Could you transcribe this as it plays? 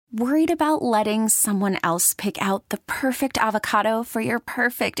Worried about letting someone else pick out the perfect avocado for your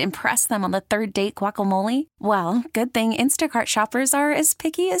perfect impress them on the third date guacamole? Well, good thing Instacart shoppers are as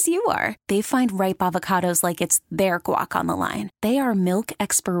picky as you are. They find ripe avocados like it's their guac on the line. They are milk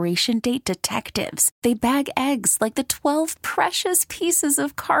expiration date detectives. They bag eggs like the 12 precious pieces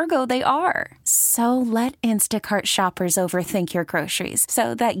of cargo they are. So let Instacart shoppers overthink your groceries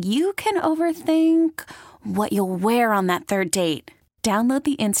so that you can overthink what you'll wear on that third date. Download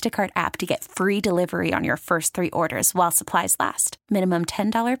the Instacart app to get free delivery on your first 3 orders while supplies last. Minimum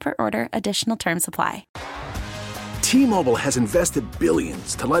 $10 per order. Additional terms apply. T-Mobile has invested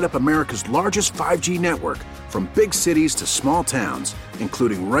billions to light up America's largest 5G network, from big cities to small towns,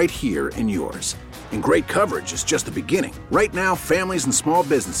 including right here in yours. And great coverage is just the beginning. Right now, families and small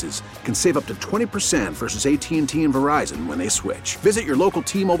businesses can save up to 20% versus AT&T and Verizon when they switch. Visit your local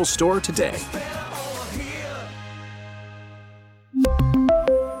T-Mobile store today.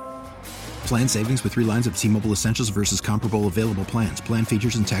 Plan savings with 3 lines of T-Mobile Essentials versus comparable available plans. Plan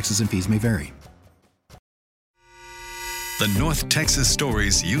features and taxes and fees may vary. The North Texas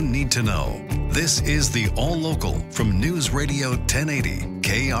stories you need to know. This is the All Local from News Radio 1080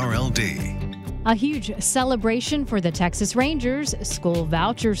 KRLD. A huge celebration for the Texas Rangers. School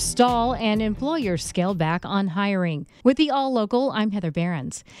vouchers stall and employers scale back on hiring. With the All Local, I'm Heather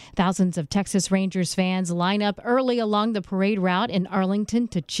Behrens. Thousands of Texas Rangers fans line up early along the parade route in Arlington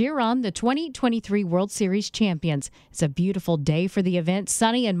to cheer on the 2023 World Series champions. It's a beautiful day for the event,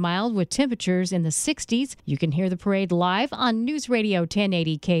 sunny and mild with temperatures in the 60s. You can hear the parade live on News Radio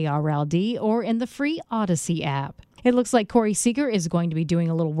 1080 KRLD or in the free Odyssey app. It looks like Corey Seager is going to be doing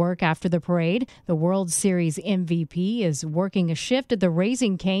a little work after the parade. The World Series MVP is working a shift at the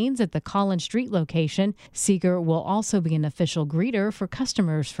Raising Cane's at the Collins Street location. Seager will also be an official greeter for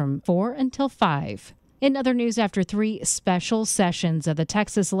customers from 4 until 5. In other news, after 3 special sessions of the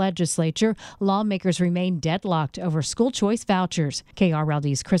Texas legislature, lawmakers remain deadlocked over school choice vouchers.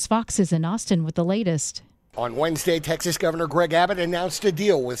 KRLD's Chris Fox is in Austin with the latest. On Wednesday, Texas Governor Greg Abbott announced a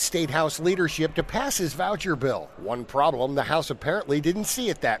deal with State House leadership to pass his voucher bill. One problem, the House apparently didn't see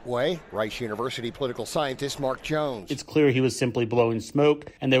it that way. Rice University political scientist Mark Jones. It's clear he was simply blowing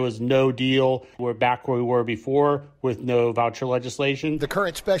smoke, and there was no deal. We're back where we were before with no voucher legislation. The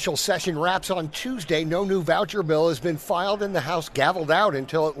current special session wraps on Tuesday. No new voucher bill has been filed and the House gavelled out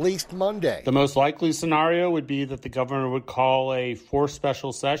until at least Monday. The most likely scenario would be that the governor would call a 4th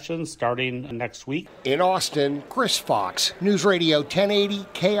special session starting next week. In Austin, Chris Fox, News Radio 1080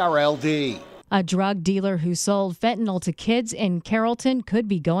 KRLD. A drug dealer who sold fentanyl to kids in Carrollton could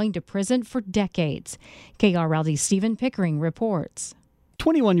be going to prison for decades. KRLD's Stephen Pickering reports.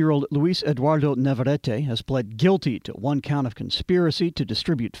 21-year-old Luis Eduardo Navarrete has pled guilty to 1 count of conspiracy to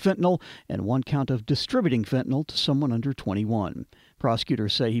distribute fentanyl and 1 count of distributing fentanyl to someone under 21.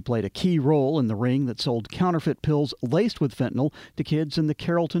 Prosecutors say he played a key role in the ring that sold counterfeit pills laced with fentanyl to kids in the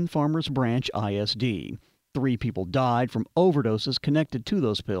Carrollton Farmers Branch ISD. 3 people died from overdoses connected to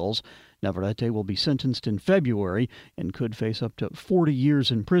those pills. Navarrete will be sentenced in February and could face up to 40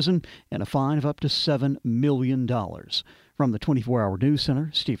 years in prison and a fine of up to $7 million. From the 24-Hour News Center,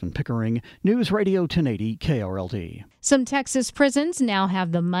 Stephen Pickering, News Radio 1080 KRLD. Some Texas prisons now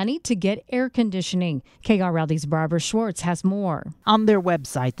have the money to get air conditioning. KRLD's Barbara Schwartz has more. On their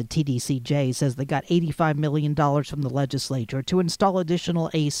website, the TDCJ says they got $85 million from the legislature to install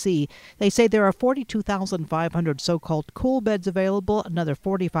additional AC. They say there are 42,500 so-called cool beds available, another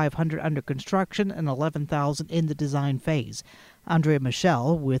 4,500 under construction, and 11,000 in the design phase. Andrea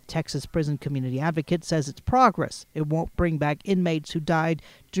Michelle with Texas Prison Community Advocate says it's progress. It won't bring back inmates who died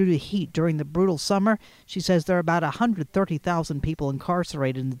due to heat during the brutal summer. She says there are about 130,000 people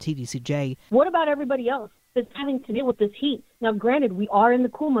incarcerated in the TDCJ. What about everybody else that's having to deal with this heat? Now, granted, we are in the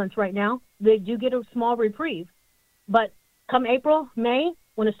cool months right now. They do get a small reprieve. But come April, May,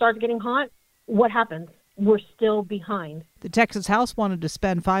 when it starts getting hot, what happens? We're still behind. The Texas House wanted to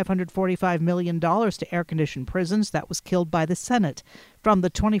spend $545 million to air-condition prisons. That was killed by the Senate. From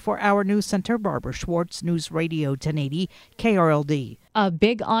the 24-Hour News Center, Barbara Schwartz, News Radio 1080 KRLD. A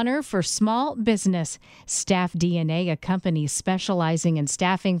big honor for small business. Staff DNA, a company specializing in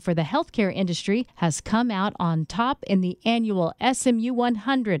staffing for the healthcare industry, has come out on top in the annual SMU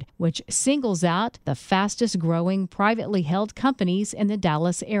 100, which singles out the fastest growing privately held companies in the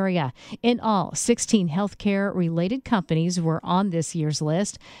Dallas area. In all, 16 healthcare-related companies were on this year's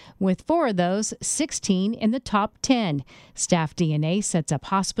list, with 4 of those, 16 in the top 10. Staff DNA sets up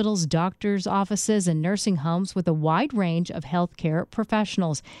hospitals, doctors' offices, and nursing homes with a wide range of healthcare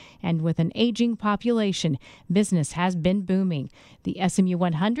professionals. And with an aging population, business has been booming. The SMU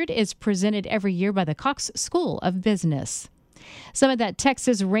 100 is presented every year by the Cox School of Business. Some of that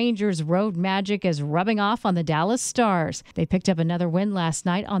Texas Rangers road magic is rubbing off on the Dallas Stars. They picked up another win last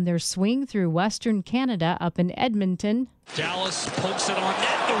night on their swing through Western Canada up in Edmonton. Dallas pokes it on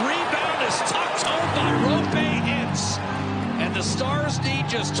net. The rebound is tucked home by Rope Hintz. And the Stars need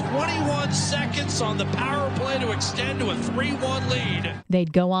just 21 seconds on the power play to extend to a 3-1 lead.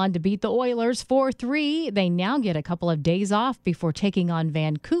 They'd go on to beat the Oilers 4-3. They now get a couple of days off before taking on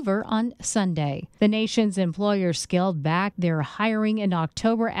Vancouver on Sunday. The nation's employers scaled back their hiring in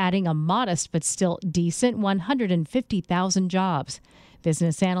October, adding a modest but still decent 150,000 jobs.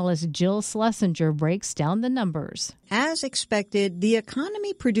 Business analyst Jill Schlesinger breaks down the numbers. As expected, the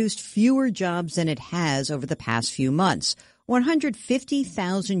economy produced fewer jobs than it has over the past few months.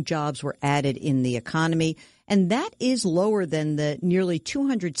 150,000 jobs were added in the economy, and that is lower than the nearly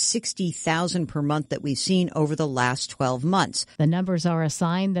 260,000 per month that we've seen over the last 12 months. The numbers are a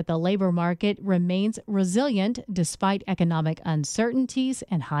sign that the labor market remains resilient despite economic uncertainties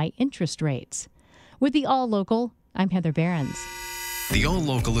and high interest rates. With the All Local, I'm Heather Behrens. The All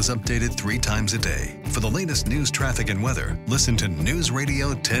Local is updated 3 times a day. For the latest news, traffic, and weather, listen to News Radio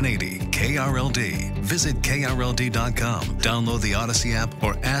 1080 KRLD. Visit KRLD.com, download the Odyssey app,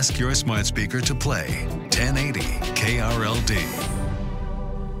 or ask your smart speaker to play 1080 KRLD.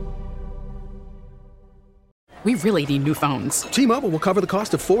 We really need new phones. T-Mobile will cover the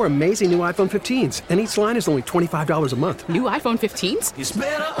cost of 4 amazing new iPhone 15s, and each line is only $25 a month. New iPhone 15s? It's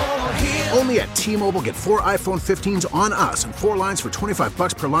better over here. Only at T-Mobile, get 4 iPhone 15s on us and 4 lines for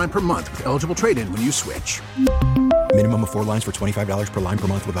 $25 per line per month with eligible trade-in when you switch. Minimum of 4 lines for $25 per line per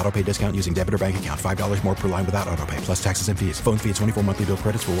month with autopay discount using debit or bank account. $5 more per line without autopay, plus taxes and fees. Phone fee at 24 monthly bill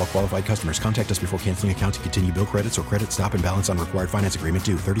credits for well-qualified customers. Contact us before canceling account to continue bill credits or credit stop and balance on required finance agreement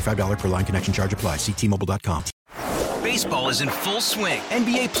due. $35 per line connection charge applies. See T-Mobile.com. Baseball is in full swing.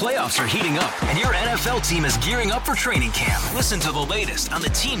 NBA playoffs are heating up, and your NFL team is gearing up for training camp. Listen to the latest on the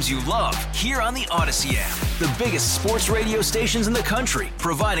teams you love here on the Odyssey app. The biggest sports radio stations in the country,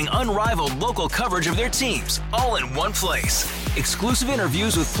 providing unrivaled local coverage of their teams, all in one place. Exclusive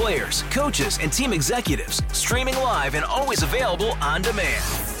interviews with players, coaches, and team executives, streaming live and always available on demand.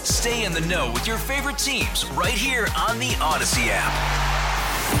 Stay in the know with your favorite teams right here on the Odyssey app.